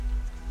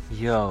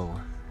Yo,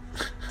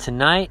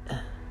 tonight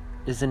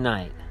is the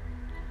night.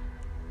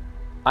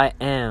 I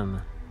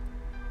am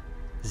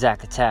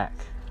Zach Attack.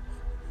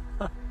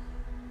 And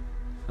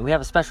we have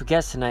a special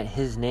guest tonight.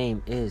 His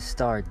name is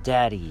Star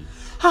Daddy.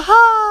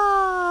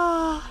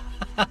 Ha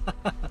ha!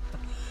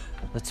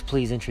 Let's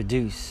please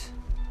introduce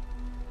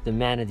the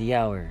man of the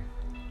hour,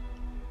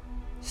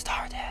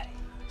 Star Daddy.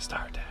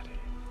 Star Daddy.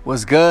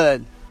 What's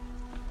good?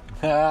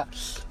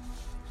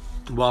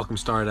 Welcome,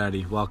 Star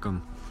Daddy.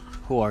 Welcome.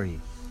 Who are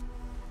you?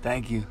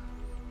 Thank you.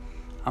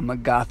 I'm a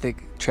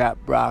gothic trap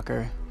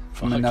rocker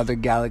from another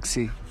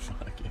galaxy.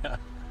 Fuck yeah.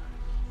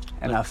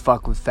 And I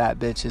fuck with fat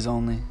bitches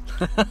only.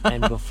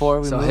 And before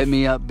we hit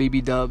me up,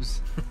 BB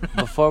Dubs.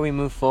 Before we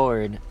move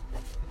forward,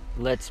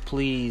 let's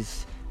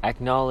please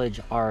acknowledge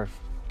our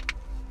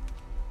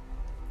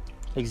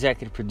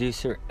executive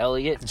producer,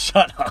 Elliot.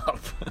 Shut up.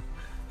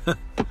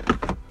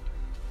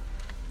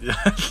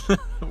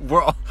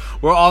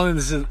 we're all in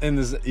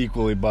this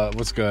equally, but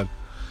what's good?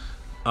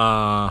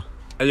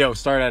 Yo,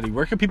 Star Daddy,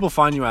 where can people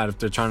find you at if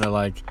they're trying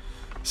to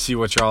see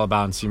what you're all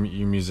about and see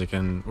your music?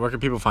 And where can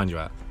people find you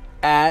at?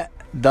 At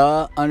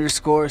 _star_daddy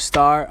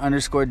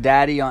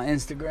on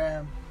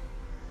Instagram.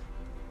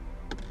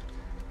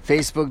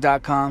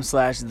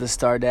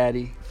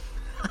 Facebook.com/thestardaddy.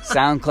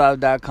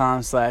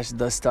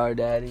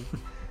 SoundCloud.com/thestardaddy.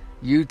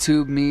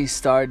 YouTube me,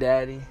 Star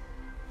Daddy.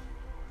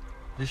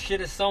 This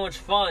shit is so much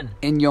fun.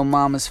 In your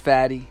mama's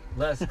fatty.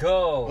 Let's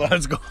go.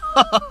 Let's go.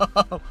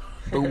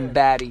 Boom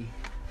batty.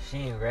 She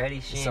ain't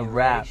ready. She It's a ain't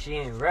wrap. ready. She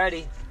ain't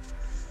ready.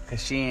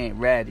 Cause she ain't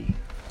ready.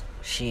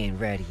 She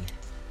ain't ready.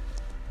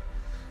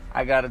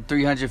 I got a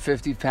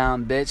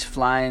 350-pound bitch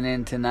flying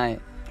in tonight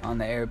on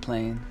the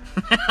airplane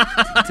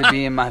to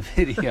be in my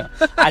video.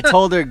 I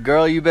told her,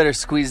 girl, you better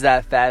squeeze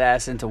that fat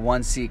ass into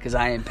one seat because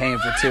I ain't paying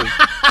for two.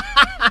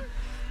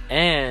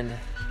 And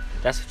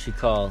that's what you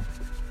call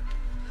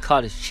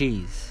cottage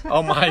cheese.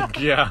 Oh my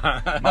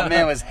god. My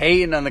man was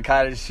hating on the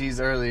cottage cheese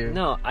earlier.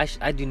 No,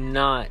 I do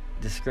not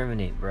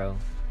discriminate, bro.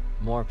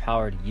 More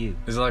power to you.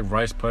 Is it like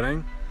rice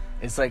pudding?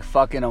 It's like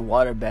fucking a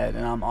waterbed,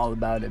 and I'm all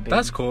about it, baby.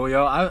 That's cool,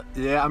 yo. I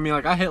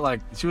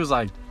hit she was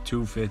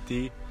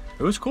 250.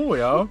 It was cool,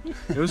 yo.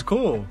 It was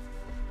cool.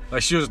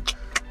 She was,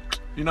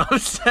 you know what I'm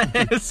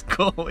saying? It's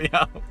cool,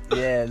 yo.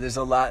 Yeah, there's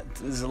a lot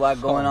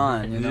going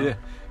on, you know?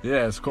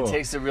 Yeah, it's cool. It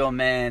takes a real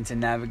man to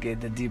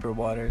navigate the deeper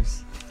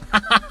waters.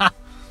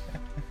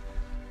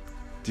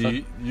 Do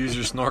you use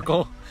your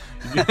snorkel?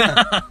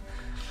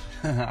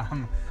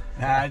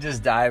 I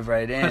just dive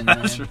right in,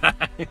 man. That's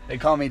right. They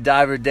call me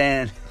Diver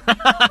Dan.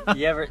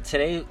 You ever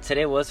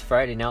today was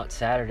Friday, now it's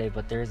Saturday,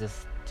 but there's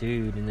this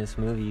dude in this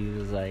movie who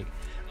was like,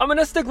 I'm a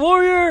Mystic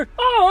Warrior!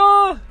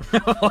 Ah!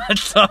 What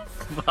the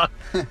fuck?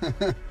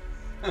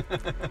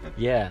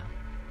 Yeah.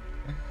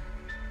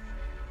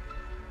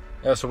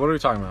 Yeah, so what are we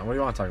talking about? What do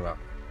you want to talk about?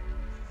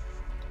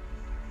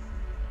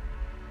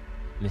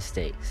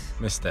 Mistakes.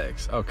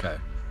 Mistakes. Okay.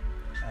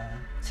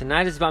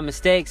 Tonight is about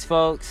mistakes,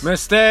 folks.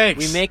 Mistakes!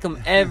 We make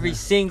them every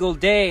single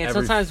day, and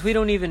sometimes we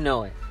don't even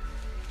know it.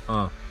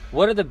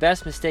 What are the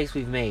best mistakes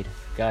we've made,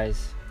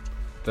 guys?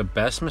 The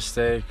best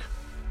mistake...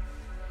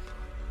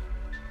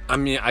 I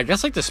mean, I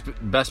guess the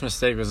best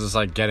mistake was just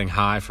getting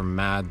high for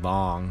mad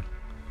long.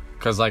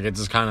 Because it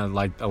just kind of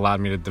allowed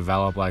me to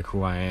develop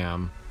who I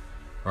am.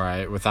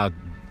 Right? Without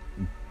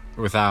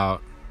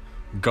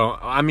going...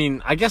 I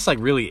mean, I guess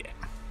really...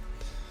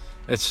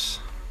 It's...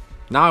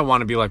 Now I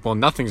want to be well,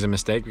 nothing's a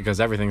mistake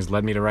because everything's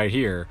led me to right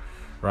here,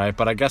 right?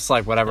 But I guess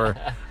whatever,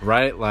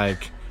 right?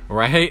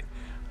 Right?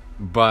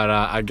 But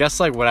I guess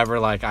whatever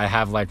I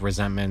have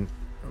resentment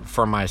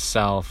for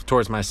myself,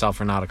 towards myself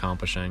for not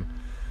accomplishing.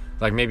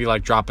 Maybe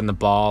dropping the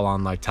ball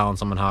on telling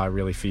someone how I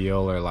really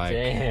feel or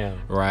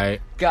damn.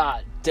 Right?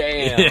 God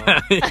damn.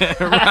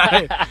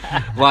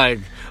 Yeah, right.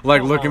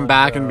 Looking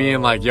back and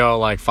being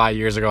yo, 5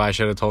 years ago I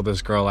should have told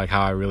this girl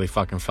how I really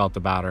fucking felt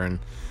about her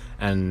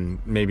and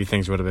maybe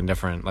things would have been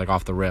different,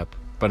 off the rip.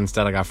 But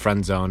instead I got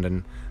friend zoned,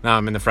 and now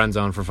I'm in the friend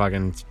zone for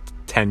fucking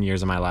 10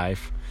 years of my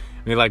life.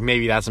 I mean,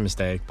 maybe that's a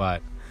mistake,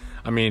 but,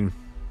 I mean,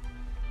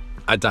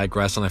 I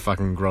digress and I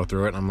fucking grow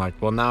through it, and I'm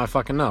well, now I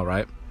fucking know,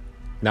 right?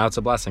 Now it's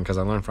a blessing because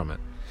I learned from it.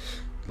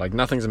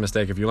 Nothing's a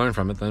mistake. If you learn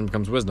from it, then it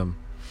becomes wisdom.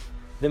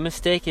 The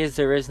mistake is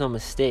there is no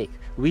mistake.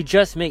 We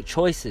just make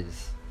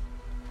choices.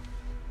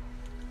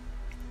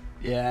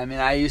 Yeah, I mean,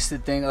 I used to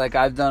think,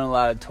 I've done a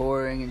lot of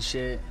touring and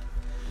shit.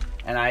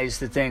 And I used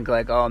to think,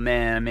 oh,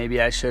 man,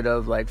 maybe I should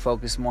have,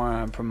 focused more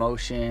on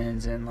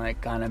promotions and,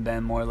 kind of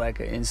been more an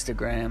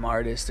Instagram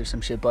artist or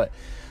some shit. But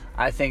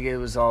I think it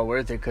was all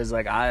worth it because,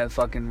 I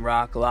fucking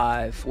rock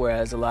live.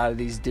 Whereas a lot of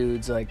these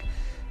dudes,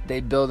 they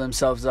build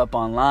themselves up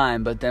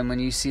online. But then when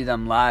you see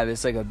them live,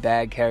 it's a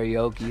bad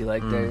karaoke.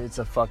 It's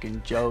a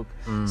fucking joke.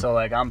 So,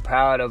 I'm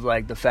proud of,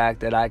 the fact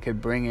that I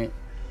could bring it.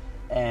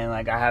 And,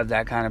 I have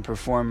that kind of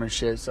performer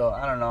shit. So,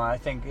 I don't know. I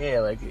think,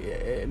 yeah,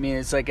 I mean,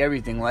 it's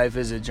everything. Life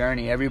is a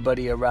journey.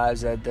 Everybody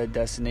arrives at the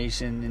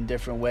destination in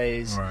different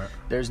ways. Right.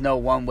 There's no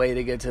one way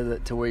to get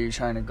to where you're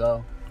trying to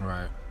go.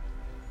 Right.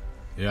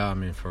 Yeah, I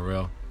mean, for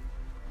real.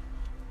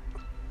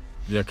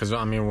 Yeah, because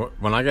I mean,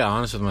 when I get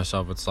honest with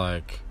myself, it's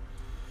like,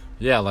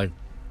 yeah, like,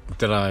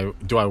 do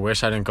I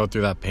wish I didn't go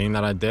through that pain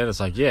that I did? It's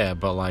like, yeah,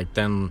 but like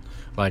then,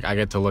 like I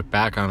get to look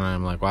back on it and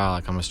I'm like, wow,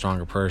 like I'm a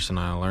stronger person.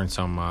 I learned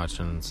so much,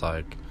 and it's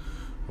like,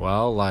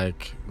 well,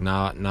 like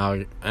now,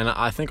 and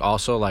I think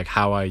also like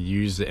how I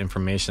use the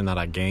information that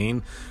I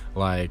gain.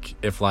 Like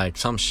if like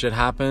some shit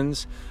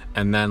happens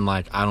and then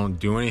like I don't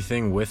do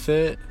anything with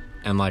it,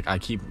 and like I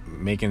keep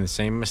making the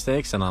same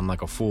mistakes, and I'm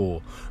like a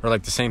fool, or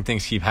like the same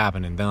things keep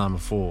happening, then I'm a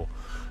fool.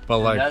 But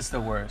And like that's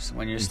the worst,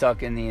 when you're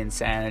stuck in the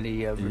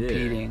insanity of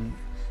repeating.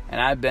 And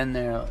I've been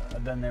there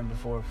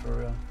before, for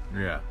real.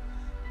 yeah.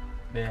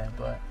 Yeah,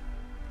 but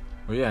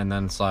Well, yeah, and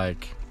then it's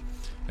like,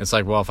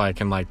 well, if I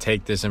can like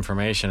take this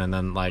information and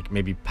then like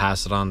maybe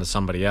pass it on to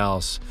somebody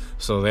else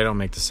so they don't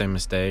make the same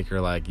mistake,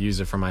 or like use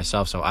it for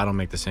myself so I don't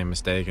make the same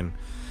mistake,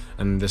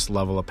 and this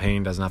level of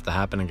pain doesn't have to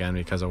happen again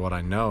because of what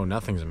I know.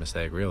 Nothing's a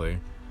mistake, really.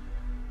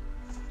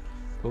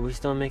 But we're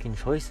still making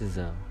choices,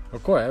 though.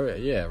 Of course,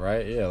 yeah,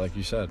 right? Yeah, like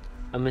you said.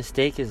 A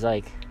mistake is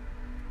like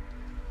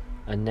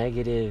a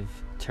negative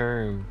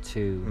term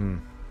to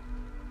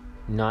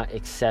not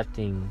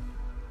accepting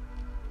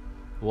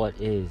what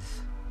is.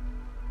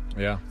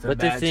 Yeah. it's a But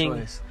bad the thing,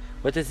 choice.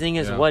 but the thing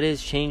is, Yeah. what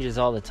is changes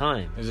all the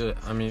time. Is it,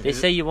 I mean... They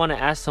say you want to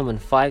ask someone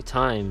 5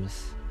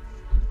 times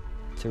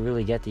to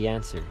really get the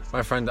answer.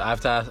 My friend, I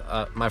have to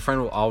ask, my friend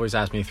will always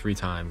ask me 3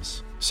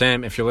 times.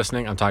 Sam, if you're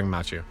listening, I'm talking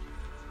about you.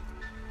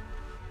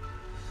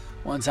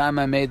 One time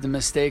I made the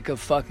mistake of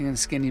fucking a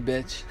skinny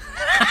bitch.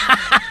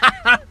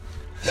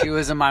 She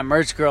was my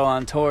merch girl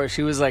on tour.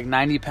 She was like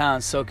 90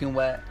 pounds soaking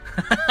wet.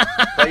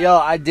 But yo,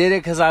 I did it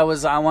because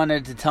I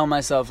wanted to tell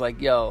myself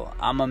like, yo,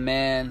 I'm a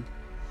man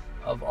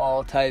of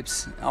all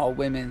types, all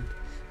women.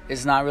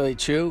 It's not really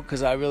true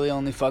because I really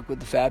only fuck with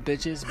the fat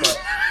bitches,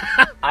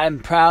 but I'm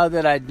proud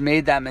that I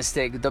made that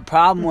mistake. The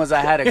problem was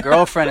I had a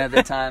girlfriend at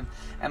the time,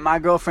 and my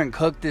girlfriend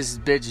cooked this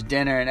bitch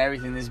dinner and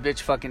everything. This bitch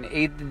fucking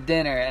ate the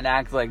dinner and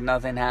acted like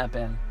nothing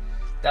happened.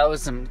 That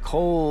was some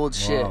cold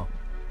shit. Whoa.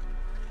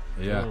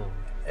 Yeah. Oh.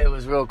 It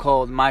was real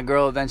cold. My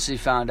girl eventually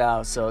found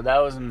out, so that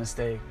was a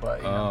mistake. But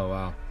you know, Oh,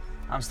 wow.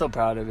 I'm still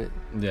proud of it.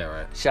 Yeah,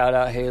 right. Shout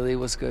out Haley,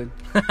 what's good?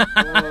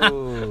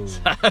 Ooh.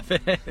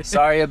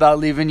 Sorry about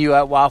leaving you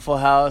at Waffle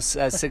House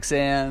at 6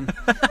 a.m.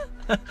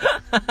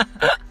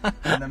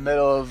 in the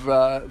middle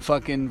of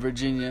fucking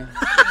Virginia.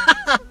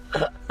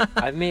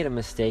 I've made a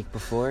mistake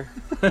before.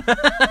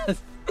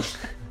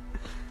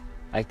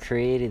 I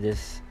created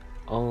this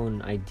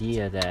own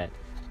idea that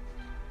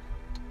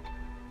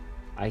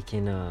I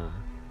can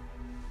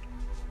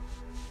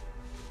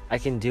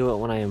do it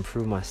when I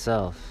improve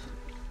myself,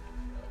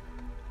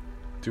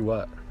 Do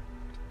what?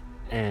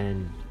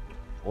 and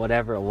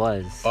whatever it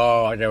was.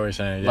 Oh, I get what you're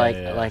saying.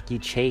 Yeah, like you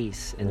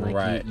chase and like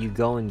Right. you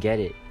go and get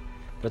it,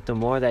 but the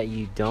more that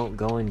you don't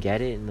go and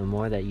get it, and the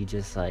more that you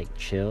just like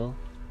chill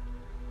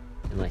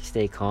and like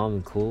stay calm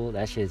and cool,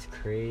 that shit's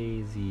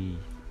crazy.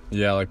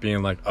 Yeah, like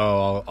being like,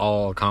 oh,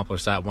 I'll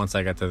accomplish that once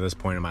I get to this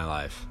point in my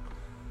life.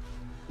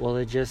 Well,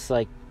 it just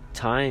like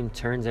time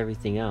turns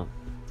everything out.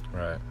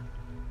 Right.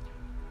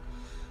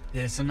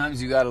 Yeah,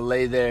 sometimes you gotta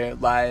lie there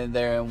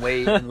and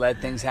wait and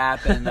let things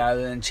happen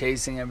rather than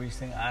chasing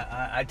everything.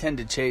 I tend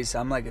to chase.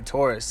 I'm like a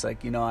Taurus.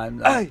 Like, you know,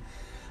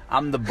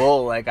 I'm the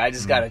bull. Like, I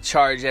just gotta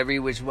charge every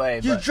which way.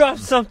 You But dropped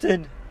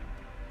something.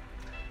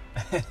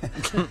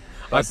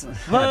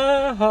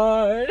 My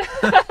heart.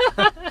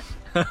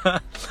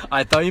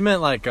 I thought you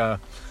meant like a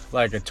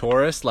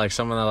tourist, like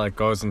someone that like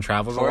goes and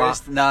travels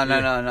Taurus? a lot.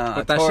 No.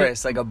 But A that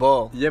Taurus, like a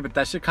bull. Yeah, but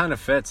that shit kind of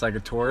fits. Like a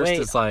tourist Wait.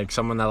 is like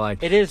someone that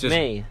like. It is just,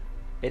 May.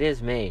 It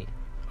is May.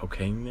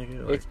 Okay,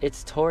 nigga. Like,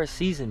 It's Taurus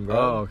season, bro.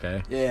 oh,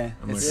 okay. Yeah,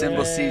 I'm it's like,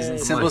 Symbol yeah. Season. I'm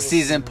Symbol like,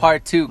 Season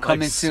Part 2 coming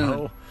Like, soon.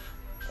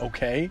 so-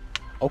 okay.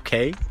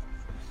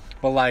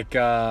 But like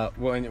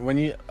when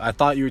you, I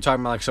thought you were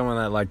talking about like someone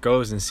that like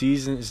goes and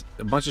sees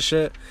a bunch of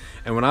shit.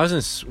 And when I was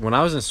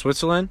in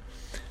Switzerland,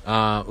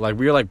 like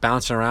we were like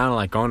bouncing around and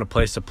like going to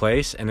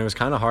place, and it was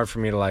kind of hard for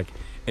me to like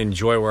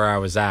enjoy where I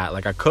was at.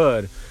 Like I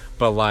could,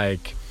 but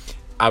like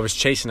I was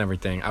chasing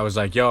everything. I was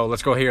like, yo,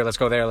 let's go here, let's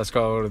go there, let's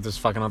go to this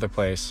fucking other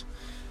place.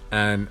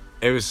 And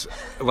it was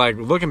like,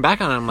 looking back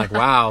on it, I'm like,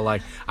 wow,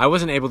 like I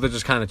wasn't able to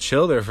just kind of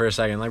chill there for a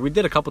second. Like we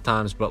did a couple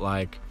times, but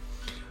like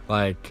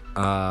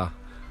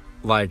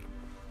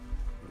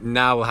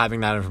now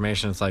having that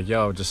information, it's like,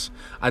 yo, just,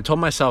 I told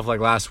myself like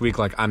last week,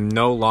 like I'm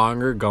no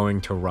longer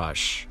going to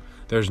rush.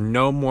 There's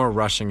no more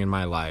rushing in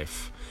my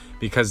life,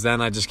 because then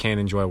I just can't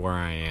enjoy where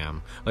I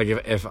am. Like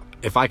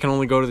if I can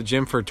only go to the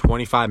gym for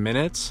 25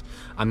 minutes,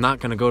 I'm not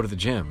going to go to the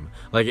gym.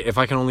 Like if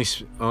I can only,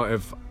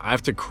 if I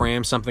have to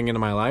cram something into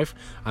my life,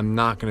 I'm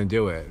not going to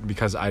do it,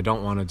 because I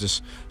don't want to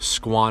just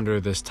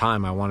squander this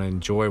time. I want to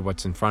enjoy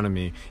what's in front of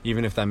me,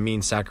 even if that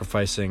means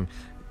sacrificing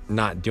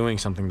not doing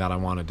something that I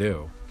want to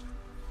do.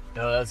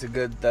 No, that's a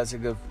good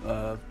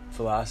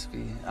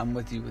philosophy. I'm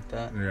with you with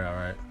that. Yeah,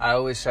 right. I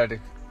always try to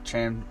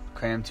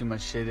cram too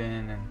much shit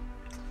in, and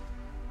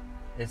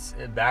it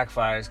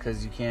backfires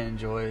because you can't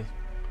enjoy.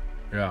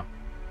 Yeah.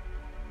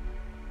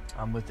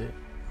 I'm with it.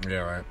 Yeah,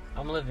 right.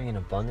 I'm living in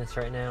abundance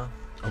right now.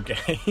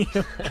 Okay.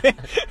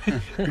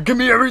 Give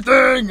me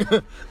everything.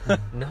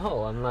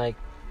 No, I'm like,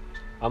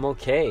 I'm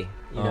okay.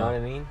 You know what I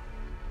mean?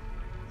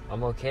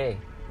 I'm okay.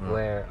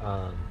 Where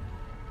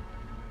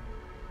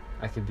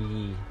I could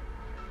be.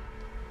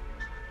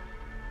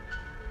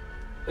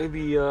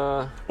 Maybe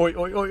Oi, oi,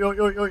 oi, oi,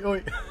 oi, oi,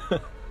 oi.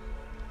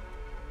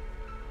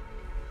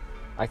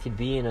 I could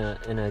be in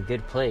a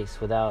good place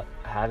without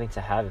having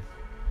to have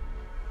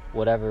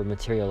whatever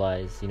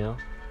materialize, you know?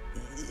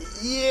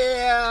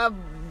 Yeah.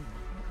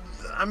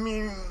 I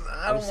mean,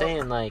 I'm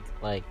saying like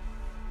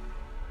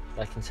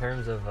in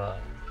terms of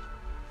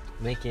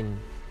making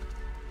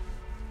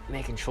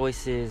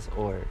choices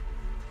or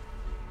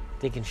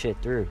thinking shit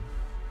through.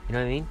 You know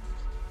what I mean?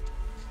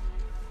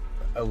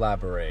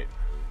 Elaborate.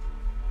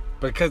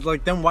 Because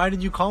like then why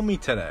did you call me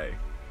today?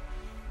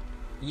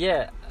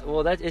 Yeah,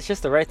 well it's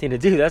just the right thing to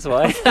do, that's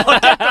why.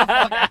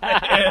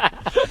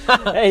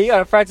 Hey, you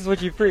gotta practice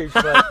what you preach,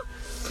 but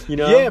you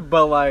know. Yeah,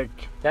 but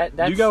like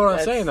that's, you get what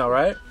I'm saying though,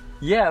 right?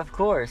 Yeah, of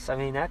course. I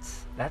mean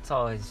that's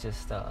always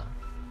just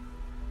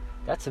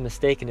that's a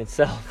mistake in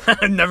itself.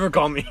 Never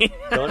call me.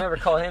 Don't ever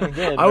call him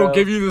again. I will bro.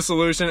 give you the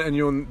solution and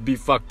you'll be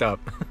fucked up.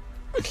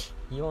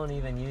 You won't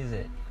even use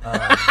it.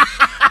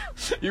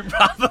 You're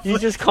probably You're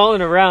just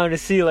calling around to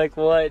see like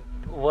what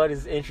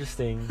is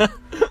interesting,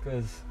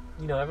 because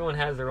you know everyone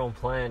has their own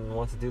plan and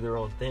wants to do their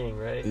own thing,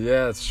 right?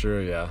 Yeah, it's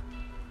true. Yeah.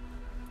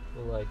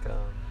 But like,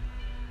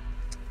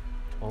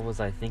 what was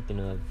I thinking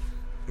of?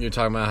 You're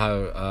talking about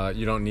how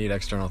you don't need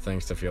external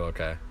things to feel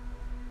okay.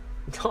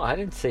 No, I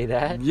didn't say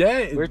that.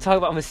 Yeah, We were talking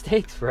about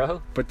mistakes,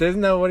 bro. but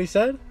isn't that what he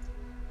said?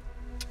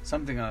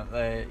 Something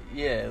like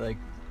yeah, like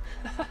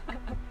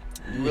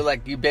you were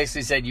like you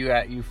basically said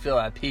you feel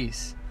at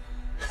peace.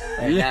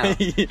 Right now.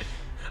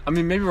 I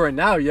mean, maybe right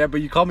now, yeah,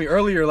 but you called me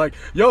earlier like,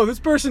 yo,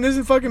 this person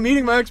isn't fucking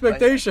meeting my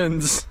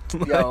expectations.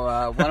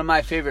 Yo, one of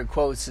my favorite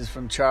quotes is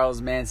from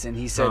Charles Manson.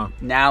 He said,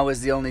 "Now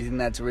is the only thing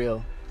that's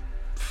real."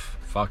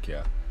 Fuck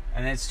yeah.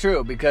 And it's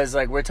true, because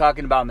like we're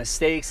talking about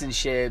mistakes and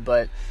shit,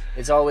 but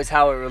it's always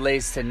how it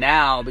relates to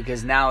now,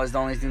 because now is the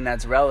only thing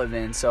that's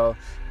relevant. So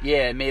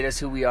yeah, it made us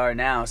who we are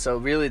now. So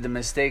really the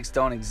mistakes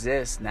don't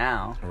exist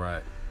now.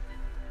 Right.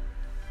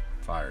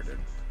 Fire, dude.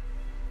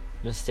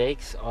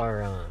 Mistakes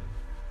are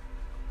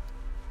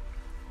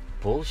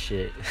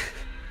bullshit.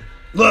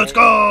 Let's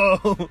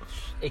go!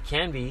 It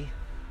can be,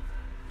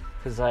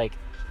 because like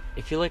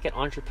if you look at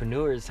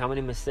entrepreneurs, how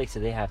many mistakes do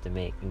they have to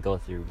make and go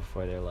through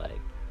before they're like,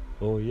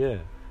 oh yeah,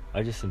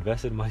 I just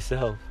invested in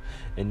myself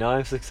and now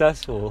I'm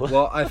successful.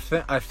 Well,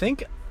 I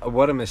think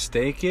what a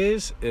mistake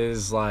is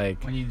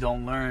like, When you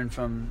don't learn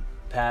from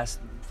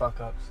past fuck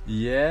ups.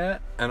 yeah,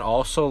 and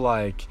also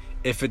like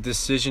if a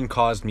decision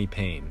caused me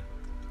pain.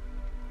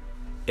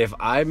 If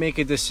I make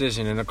a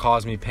decision and it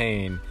caused me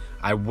pain,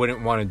 I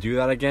wouldn't want to do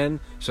that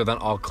again, so then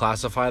I'll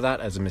classify that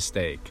as a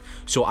mistake.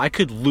 So I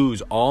could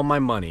lose all my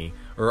money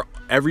or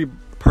every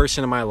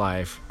person in my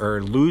life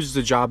or lose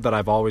the job that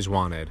I've always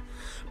wanted.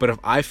 But if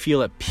I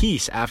feel at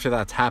peace after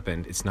that's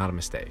happened, it's not a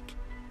mistake.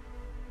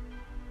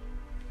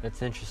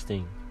 That's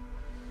interesting,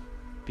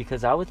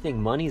 because I would think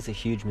money is a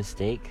huge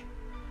mistake.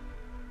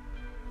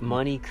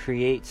 Money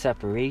creates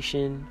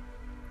separation.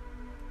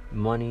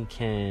 Money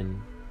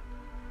can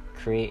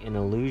create an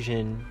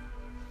illusion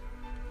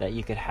that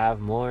you could have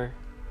more,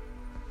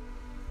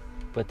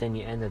 but then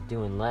you end up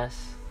doing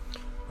less.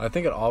 I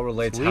think it all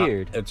relates. It's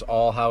weird. It's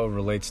all how it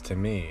relates to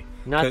me.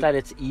 Not that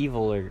it's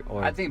evil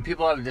or I think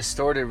people have a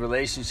distorted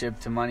relationship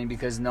to money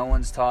because no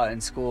one's taught in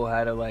school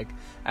how to like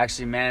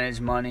actually manage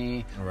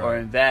money or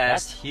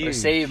invest That's huge. or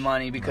save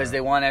money, because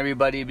they want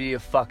everybody to be a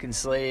fucking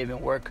slave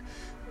and work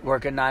a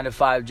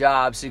 9-to-5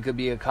 job so you could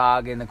be a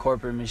cog in the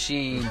corporate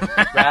machine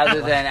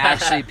rather than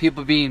actually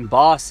people being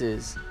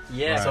bosses.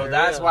 yeah. Right. So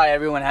that's why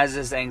everyone has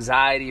this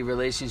anxiety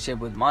relationship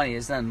with money.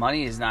 It's not,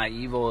 money is not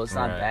evil. It's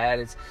not bad.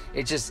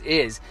 It just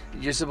is.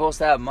 You're supposed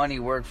to have money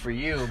work for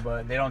you,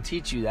 but they don't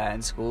teach you that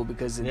in school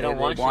because they don't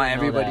want you to know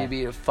everybody that. to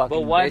be a fucking.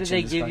 But why bitch do they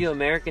in this give country. you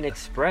American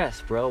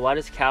Express, bro? Why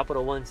does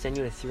Capital One send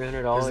you a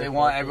 $300? Because they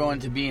want everyone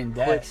to be in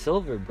debt.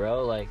 Quicksilver,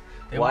 bro. Like,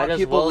 They why want does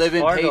people Wells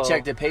living Fargo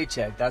paycheck to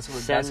paycheck. That's what.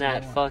 send that's what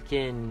that they want.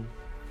 fucking?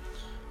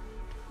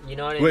 You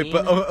know what I Wait, mean?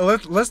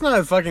 but let's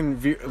not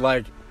fucking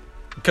like,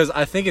 because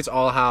I think it's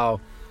all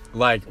how,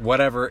 like,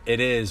 whatever it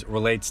is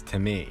relates to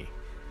me.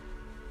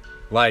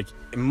 Like,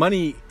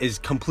 money is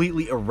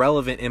completely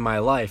irrelevant in my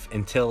life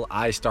until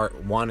I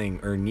start wanting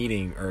or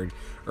needing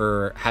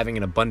or having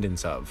an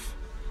abundance of.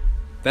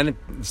 Then it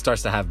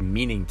starts to have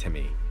meaning to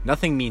me.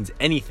 Nothing means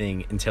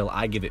anything until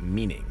I give it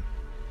meaning.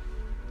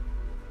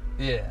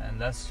 Yeah, and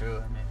that's true.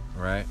 I mean,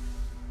 Right?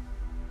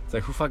 It's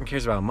like, who fucking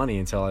cares about money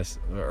until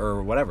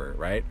or whatever,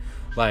 right?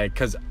 Like,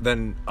 because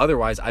then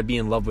otherwise I'd be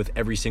in love with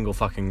every single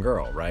fucking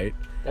girl, right?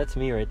 That's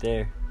me right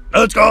there.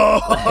 Let's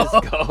go!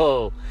 Let's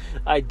go.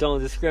 I don't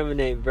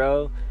discriminate,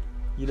 bro.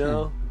 You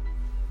know,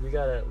 we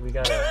gotta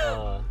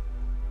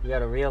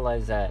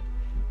realize that.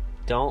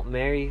 Don't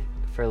marry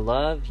for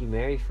love. You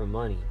marry for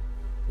money.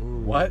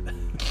 Ooh. What?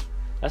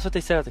 That's what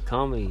they said at the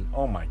comedy.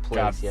 Oh my Place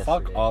god, fuck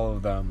yesterday. all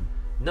of them.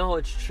 No,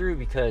 it's true,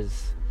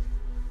 because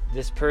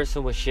this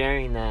person was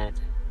sharing that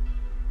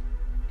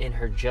in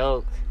her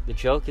joke. The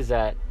joke is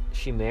that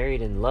she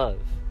married in love.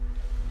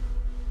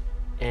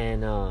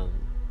 And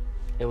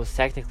it was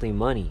technically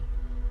money.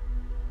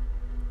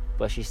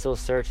 But she still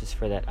searches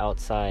for that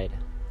outside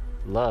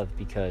love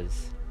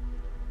because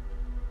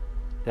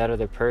that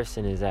other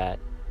person is at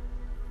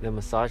the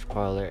massage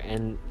parlor.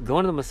 And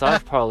going to the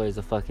massage parlor is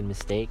a fucking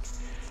mistake.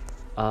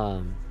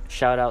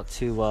 Shout out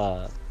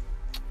to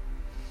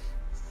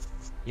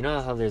you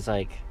know how there's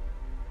like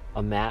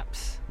a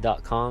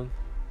maps.com?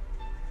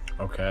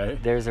 Okay.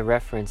 There's a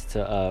reference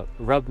to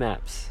Rub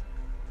Maps.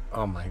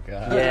 Oh my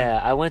god. Yeah,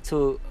 I went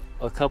to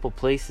a couple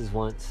places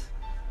once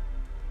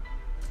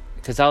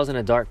because I was in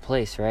a dark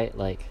place, right?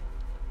 Like,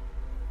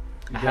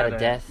 I had a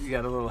death. You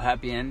got a little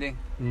happy ending?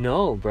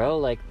 No, bro.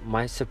 Like,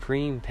 my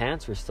Supreme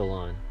pants were still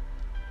on.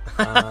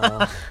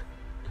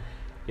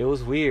 It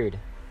was weird.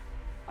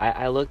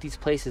 I looked these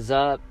places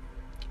up.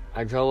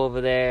 I drove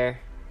over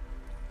there.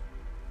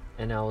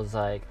 And I was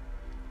like,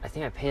 I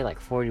think I paid like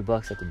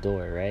 $40 at the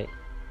door, right?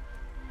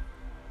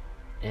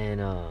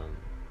 And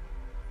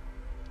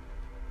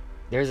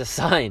there's a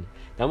sign.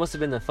 That must have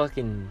been the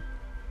fucking...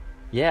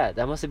 Yeah,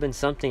 that must have been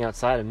something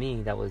outside of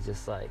me that was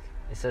just like...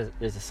 It says,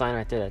 there's a sign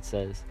right there that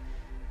says,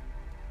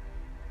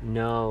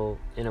 no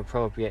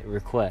inappropriate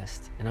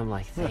request. And I'm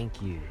like,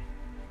 thank you.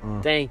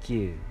 Thank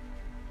you.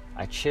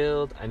 I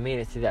chilled. I made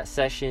it through that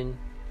session.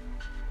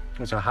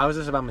 So how is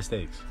this about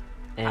mistakes?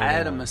 And, I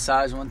had a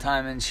massage one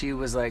time and she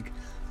was like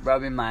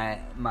rubbing my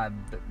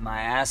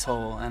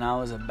asshole and I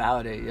was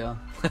about it, yo.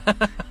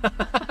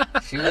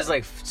 She was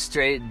like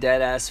straight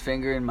dead ass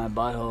fingering my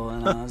butthole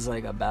and I was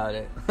like about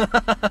it.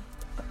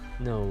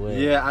 No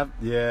way. Yeah.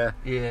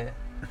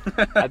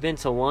 I've been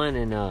to one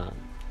in the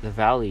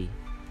Valley,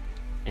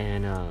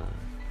 and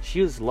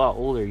she was a lot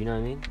older. You know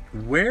what I mean?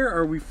 Where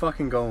are we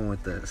fucking going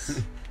with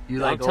this? You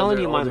I'm like telling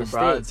you my older mistake.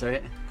 broads,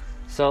 right?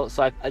 So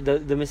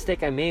the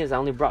mistake I made is I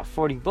only brought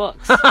 $40,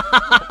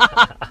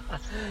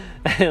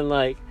 and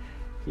like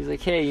he's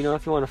like, hey, you know,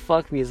 if you want to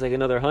fuck me, it's like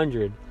another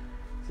 100.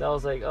 So I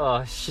was like,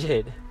 oh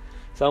shit.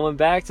 So I went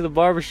back to the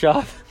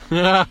barbershop.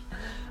 I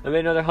made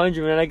another 100,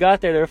 and when I got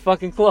there, they were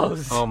fucking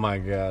closed. Oh my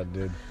god,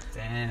 dude.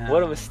 Damn.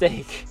 What a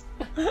mistake.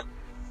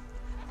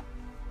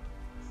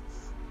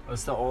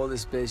 What's the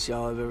oldest bitch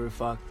y'all have ever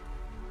fucked?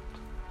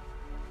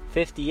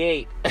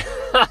 58.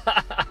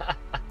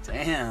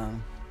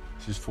 Damn.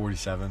 She's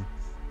 47.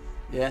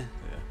 Yeah.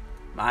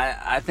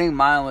 I think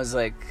mine was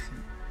like,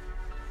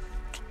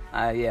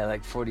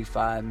 like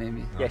 45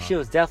 maybe. Yeah, she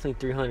was definitely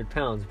 300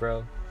 pounds,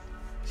 bro.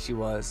 She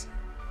was.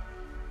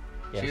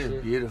 Yeah, she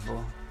was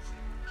beautiful.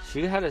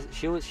 She had a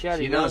She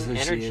young knows who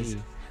she energy. is.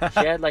 She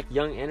had like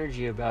young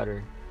energy about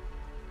her,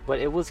 but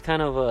it was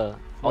kind of a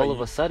all of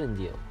a sudden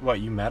deal.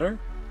 What, you met her,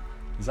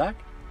 Zach?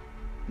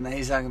 Now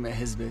he's talking about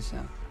his bitch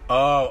now.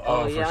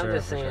 Oh, yeah, for I'm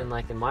just for saying,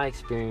 like in my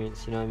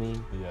experience, you know what I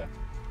mean? Yeah.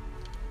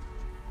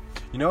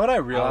 You know what I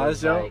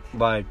realized, I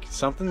was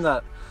something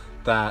that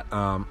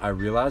I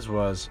realized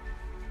was,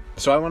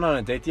 so I went on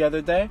a date the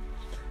other day,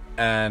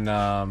 and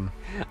I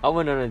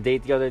went on a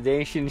date the other day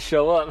and she didn't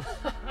show up.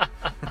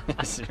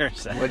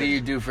 seriously, What do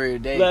you do for your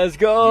date? Let's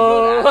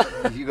go.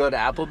 You go to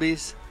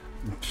Applebee's?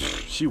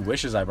 she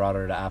wishes I brought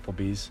her to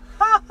Applebee's.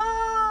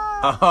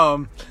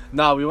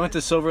 No, we went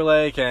to Silver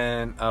Lake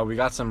and we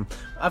got some.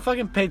 I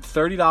fucking paid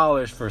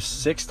 $30 for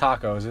 6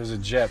 tacos. It was a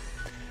jip.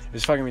 It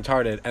was fucking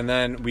retarded. And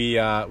then we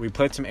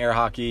played some air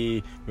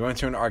hockey. We went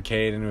to an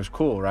arcade and it was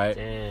cool, right?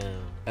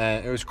 Damn.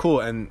 And it was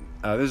cool. And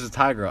this is a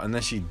Thai girl. And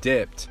then she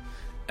dipped.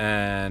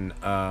 And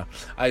I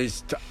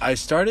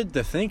started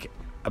to think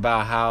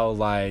about how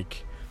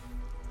like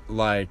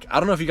I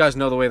don't know if you guys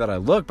know the way that I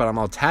look, but I'm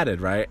all tatted,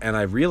 right? And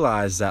I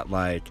realized that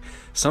like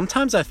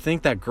sometimes I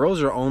think that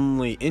girls are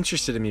only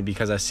interested in me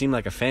because I seem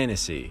like a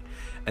fantasy.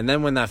 And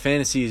then when that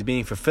fantasy is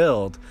being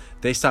fulfilled,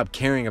 they stop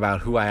caring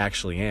about who I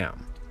actually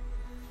am.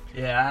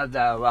 Yeah, I have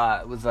that a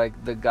lot with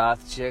like the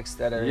goth chicks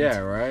that are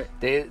Right.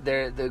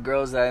 They're the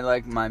girls that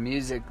like my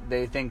music.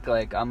 They think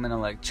like I'm gonna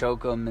like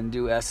choke them and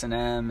do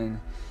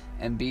S&M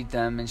and beat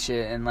them and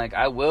shit. And like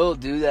I will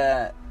do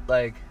that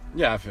like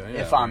Yeah, I feel,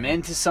 yeah, if I'm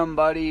into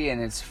somebody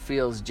and it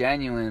feels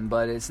genuine,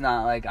 but it's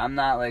not like I'm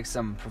not like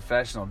some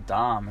professional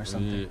dom or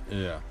something.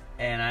 Yeah.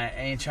 And I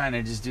ain't trying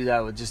to just do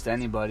that with just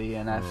anybody.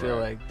 And I feel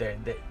Right.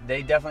 like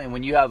they definitely,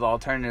 when you have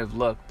alternative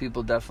look,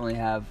 people definitely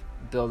have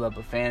build up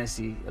a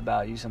fantasy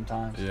about you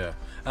sometimes. Yeah.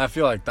 And I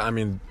feel like, I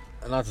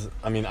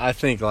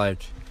think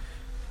like,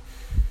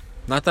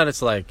 not that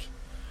it's like,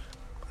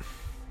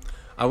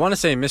 I want to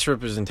say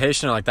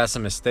misrepresentation or like that's a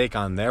mistake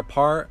on their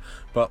part,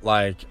 but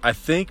like I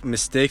think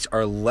mistakes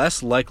are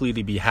less likely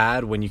to be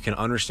had when you can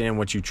understand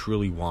what you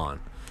truly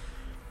want.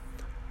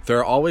 There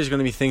are always going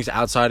to be things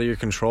outside of your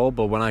control,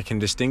 but when I can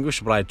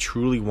distinguish what I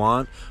truly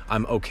want,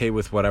 I'm okay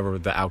with whatever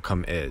the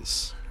outcome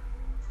is.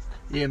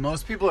 Yeah,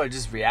 most people are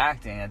just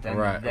reacting at the end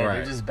of the day. Right.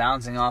 They're just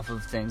bouncing off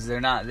of things. They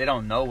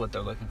don't know what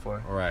they're looking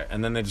for. Right.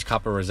 And then they just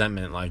cop a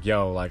resentment like,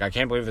 yo, like I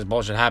can't believe this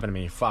bullshit happened to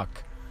me.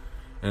 Fuck.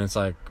 And it's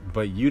like,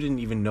 but you didn't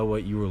even know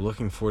what you were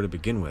looking for to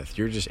begin with.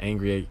 You're just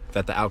angry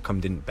that the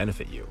outcome didn't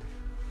benefit you.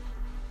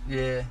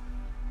 Yeah.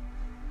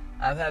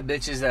 I've had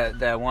bitches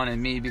that wanted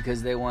me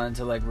because they wanted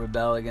to like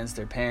rebel against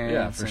their parents.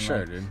 Yeah, for and, sure,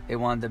 like, dude. They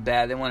want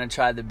to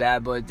try the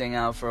bad boy thing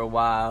out for a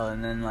while,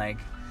 and then like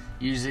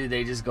usually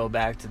they just go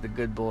back to the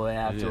good boy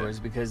afterwards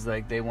because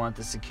like they want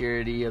the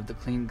security of the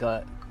clean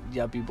cut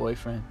yuppie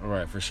boyfriend.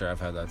 Right, for sure.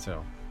 I've had that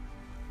too.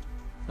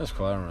 That's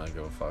cool. I don't really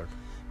give a fuck.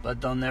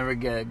 But they'll never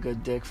get a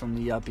good dick from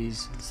the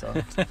yuppies. So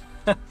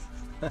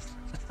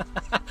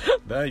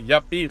The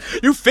yuppie,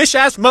 you fish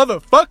ass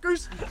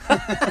motherfuckers.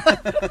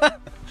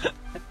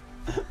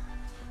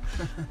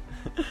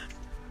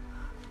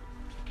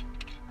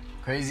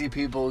 crazy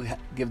people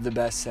give the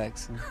best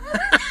sex.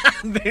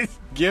 They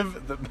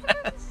give the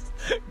best.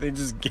 They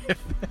just give.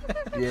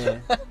 Yeah.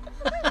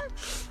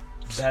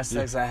 Best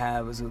sex I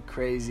had was with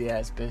crazy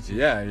ass bitches.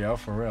 Yeah, yo,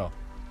 for real.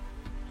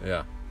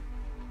 Yeah.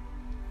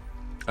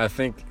 I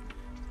think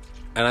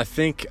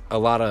a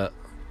lot of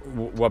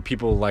what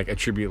people like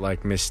attribute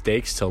like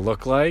mistakes to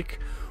look like,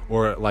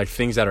 or like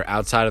things that are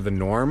outside of the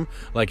norm,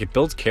 like it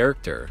builds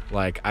character.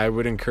 Like I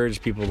would encourage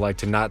people like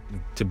to not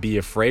to be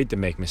afraid to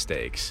make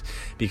mistakes,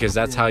 because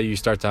that's how you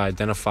start to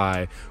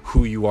identify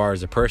who you are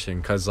as a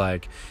person. Because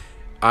like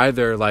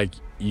either like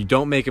you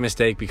don't make a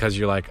mistake because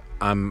you're like,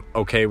 I'm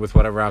okay with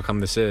whatever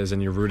outcome this is,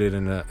 and you're rooted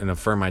in a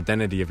firm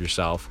identity of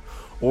yourself,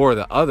 or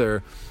the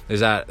other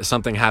is that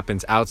something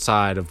happens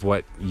outside of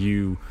what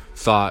you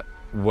thought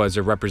was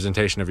a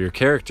representation of your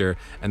character,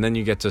 and then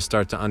you get to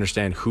start to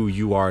understand who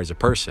you are as a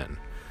person.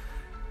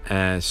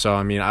 And so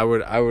I mean I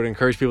would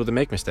encourage people to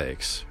make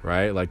mistakes,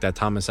 right? Like that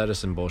Thomas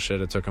Edison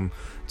bullshit. It took him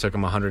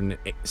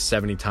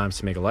 170 times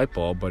to make a light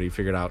bulb, but he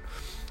figured out.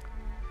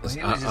 Well,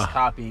 he was just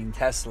copying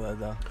Tesla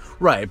though.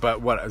 Right,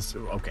 but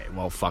okay,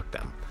 well fuck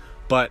them.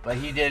 But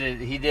he did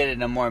it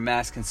in a more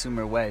mass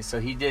consumer way. So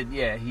he did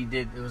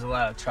it was a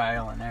lot of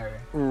trial and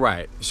error.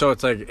 Right. So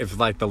it's like if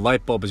like the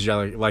light bulb is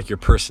like your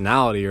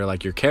personality or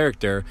like your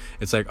character,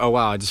 it's like, oh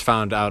wow, I just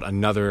found out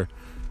another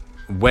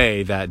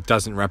way that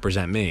doesn't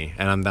represent me,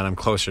 and I'm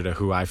closer to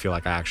who I feel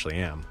like I actually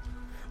am.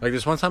 Like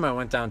this one time I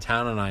went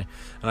downtown and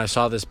I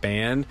saw this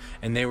band,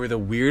 and they were the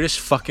weirdest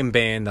fucking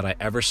band that I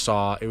ever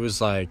saw. It was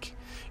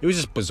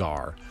just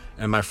bizarre.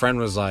 And my friend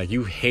was like,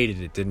 "You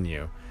hated it, didn't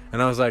you?"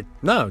 And I was like,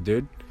 "No,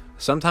 dude.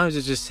 Sometimes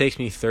it just takes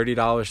me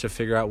 $30 to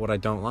figure out what I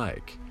don't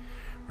like."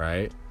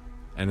 Right?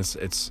 And it's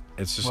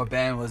just. What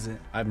band was it?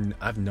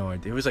 I've no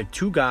idea. It was like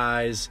two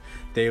guys.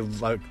 They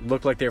like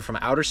looked like they were from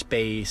outer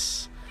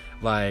space.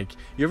 Like,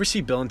 you ever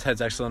see Bill and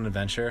Ted's Excellent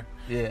Adventure?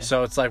 Yeah.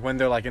 So it's like when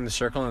they're like in the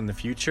circle in the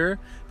future,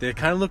 they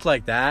kind of look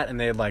like that, and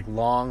they had like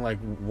long like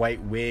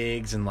white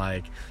wigs, and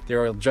like they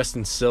were dressed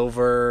in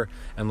silver,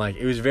 and like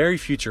it was very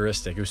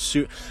futuristic. It was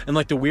and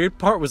like the weird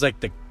part was like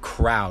the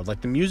crowd.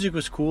 Like the music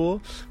was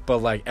cool, but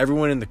like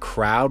everyone in the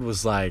crowd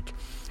was like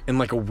in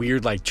like a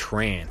weird like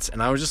trance,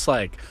 and I was just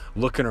like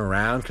looking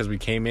around because we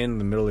came in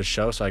the middle of the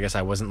show, so I guess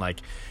I wasn't like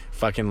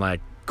fucking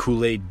like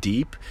Kool-Aid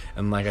deep,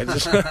 and like I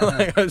just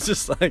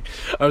like,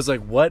 I was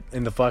like what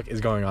in the fuck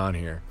is going on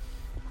here?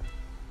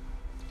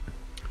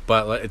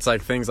 But it's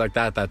like things like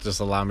that just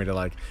allow me to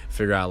like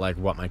figure out like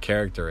what my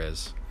character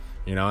is,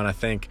 you know. And I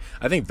think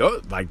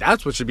like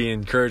that's what should be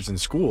encouraged in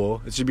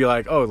school. It should be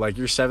like, oh, like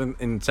you're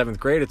in seventh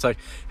grade, it's like,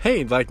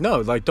 hey, like no,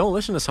 like don't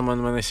listen to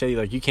someone when they say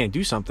like you can't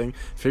do something.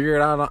 Figure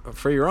it out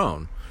for your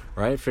own,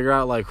 right? Figure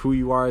out like who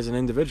you are as an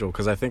individual,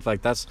 because I think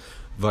like that's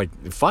like,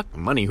 fuck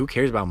money. Who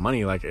cares about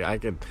money? Like I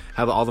could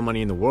have all the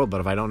money in the world,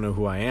 but if I don't know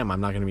who I am, I'm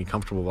not going to be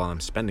comfortable while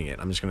I'm spending it.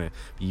 I'm just going to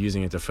be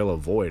using it to fill a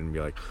void and be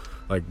like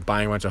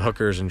buying a bunch of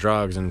hookers and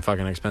drugs and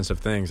fucking expensive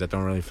things that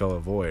don't really fill a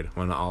void,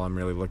 when all I'm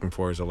really looking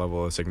for is a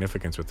level of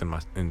significance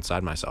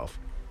inside myself.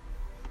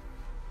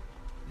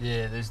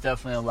 Yeah, there's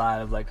definitely a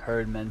lot of like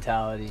herd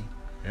mentality.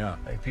 Yeah.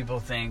 Like people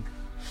think,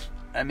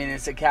 I mean,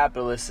 it's a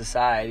capitalist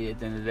society at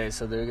the end of the day,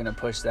 so they're going to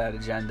push that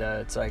agenda.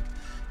 It's like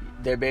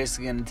they're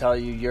basically going to tell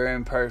you you're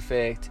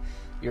imperfect,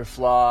 you're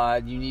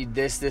flawed, you need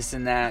this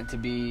and that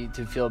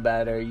to feel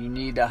better, you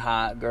need a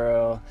hot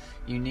girl,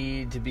 you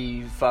need to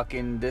be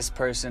fucking this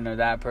person or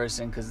that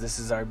person because this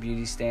is our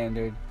beauty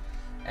standard.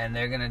 And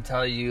they're going to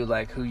tell you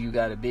like who you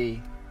got to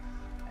be.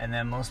 And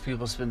then most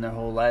people spend their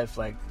whole life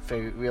like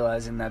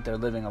realizing that they're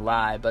living a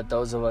lie. But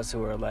those of us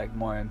who are like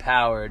more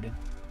empowered,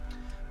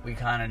 we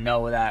kind of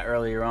know that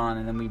earlier on,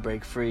 and then we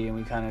break free and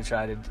we kind of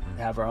try to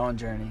have our own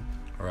journey.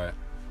 Right.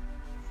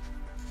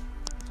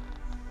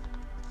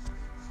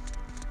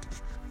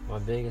 My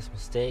biggest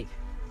mistake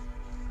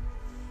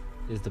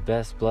is the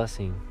best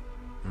blessing.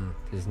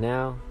 Because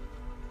now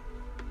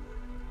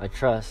I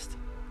trust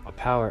a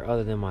power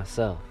other than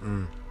myself.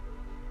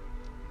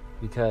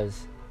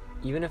 Because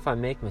even if I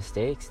make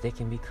mistakes, they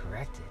can be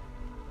corrected.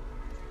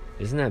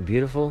 Isn't that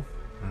beautiful?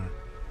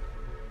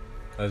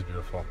 That's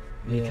beautiful.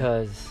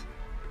 Because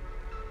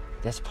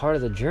that's part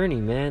of the journey,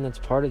 man. That's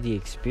part of the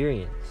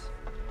experience.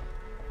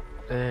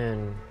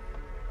 And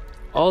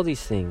all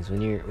these things,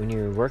 when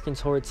you're working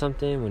towards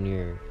something, when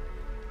you're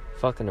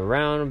fucking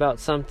around about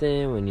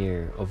something, when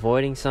you're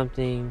avoiding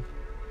something,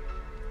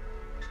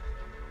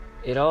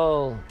 it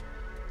all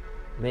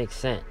makes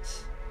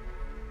sense.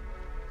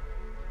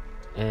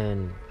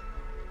 And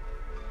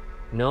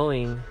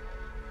knowing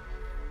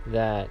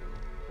that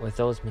with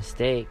those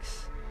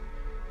mistakes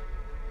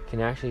can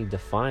actually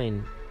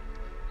define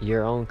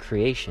your own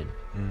creation.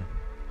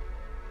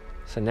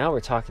 So now we're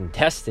talking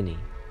destiny.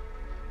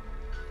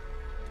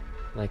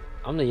 Like,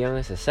 I'm the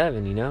youngest of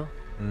 7, you know?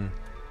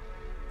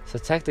 So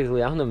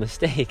technically I'm the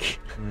mistake.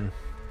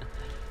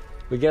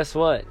 But guess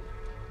what?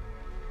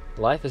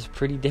 Life is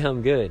pretty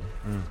damn good.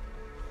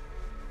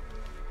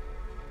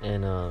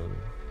 And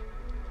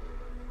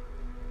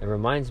it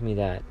reminds me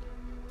that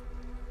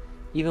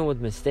even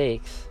with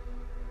mistakes,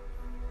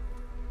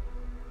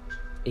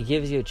 it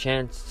gives you a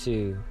chance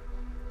to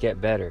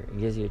get better. It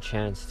gives you a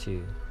chance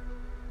to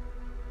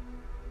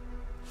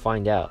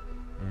find out.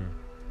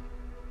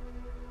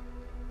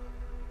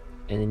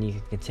 And then you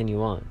can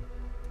continue on.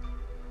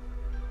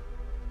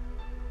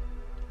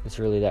 It's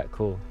really that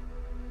cool.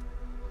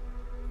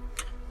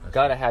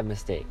 Gotta have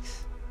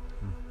mistakes.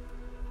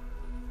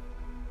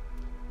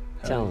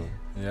 Tell him.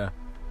 Yeah.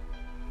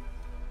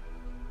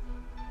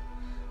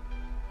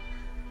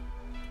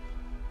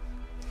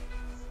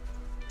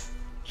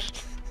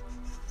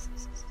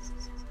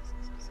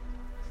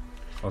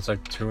 Well, it's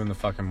like 2 in the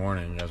fucking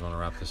morning. You guys want to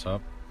wrap this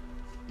up?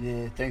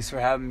 Yeah, thanks for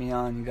having me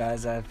on, you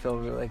guys. I feel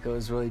like it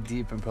was really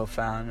deep and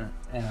profound,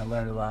 and I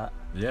learned a lot.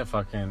 Yeah,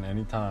 fucking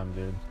anytime,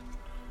 dude.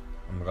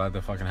 I'm glad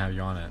to fucking have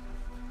you on it.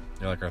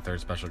 You're like our 3rd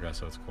special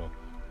guest, so it's cool.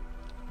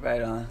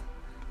 Right on.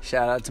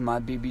 Shout out to my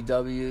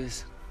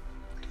BBWs.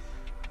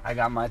 I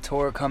got my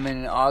tour coming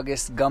in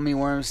August, Gummy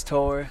Worms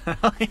tour.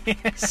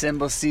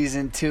 Symbol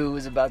Season 2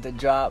 is about to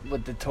drop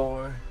with the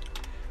tour.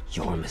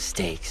 Your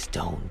mistakes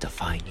don't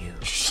define you.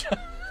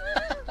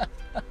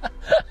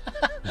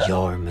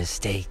 Your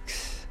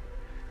mistakes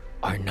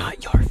are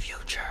not your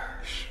future.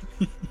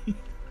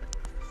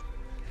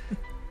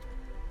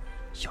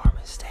 Your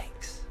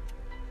mistakes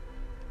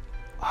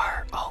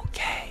are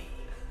okay.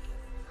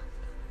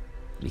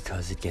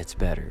 Because it gets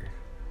better.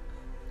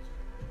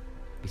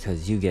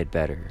 Because you get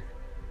better.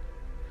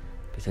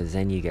 Because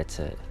then you get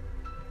to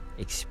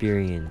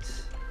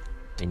experience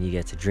and you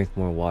get to drink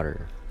more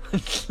water.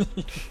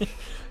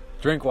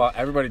 Drink water.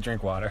 Everybody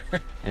drink water.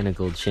 And a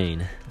gold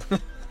chain.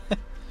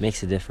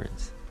 Makes a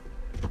difference.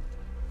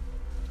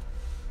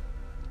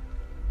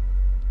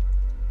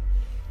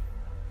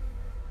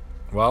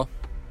 Well,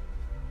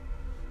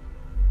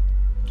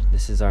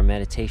 this is our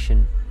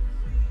meditation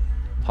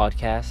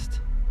podcast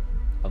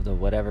of the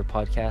whatever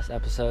podcast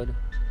episode.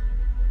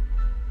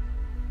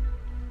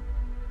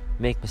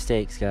 Make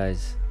mistakes,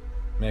 guys.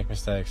 make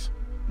mistakes.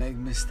 Make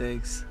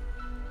mistakes.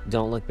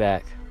 Don't look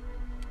back.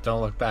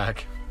 Don't look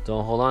back.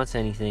 Don't hold on to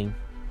anything.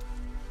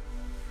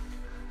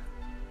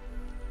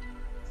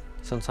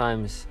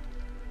 Sometimes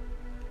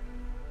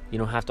you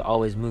don't have to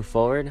always move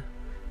forward.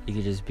 You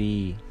could just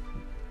be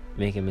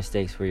making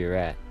mistakes where you're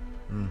at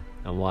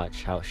and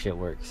watch how shit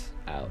works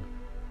out.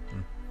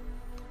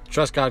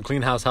 Trust God,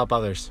 clean house, help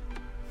others.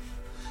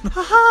 Oi,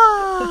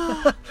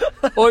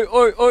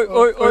 oi, oi,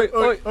 oi,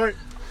 oi, oi.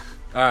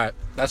 Alright,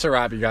 that's a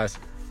wrap, you guys.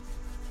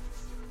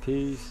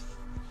 Peace.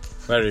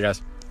 Later, you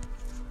guys.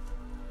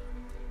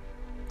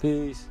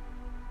 Peace.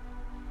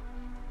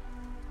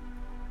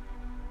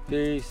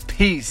 Peace.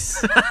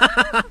 Peace.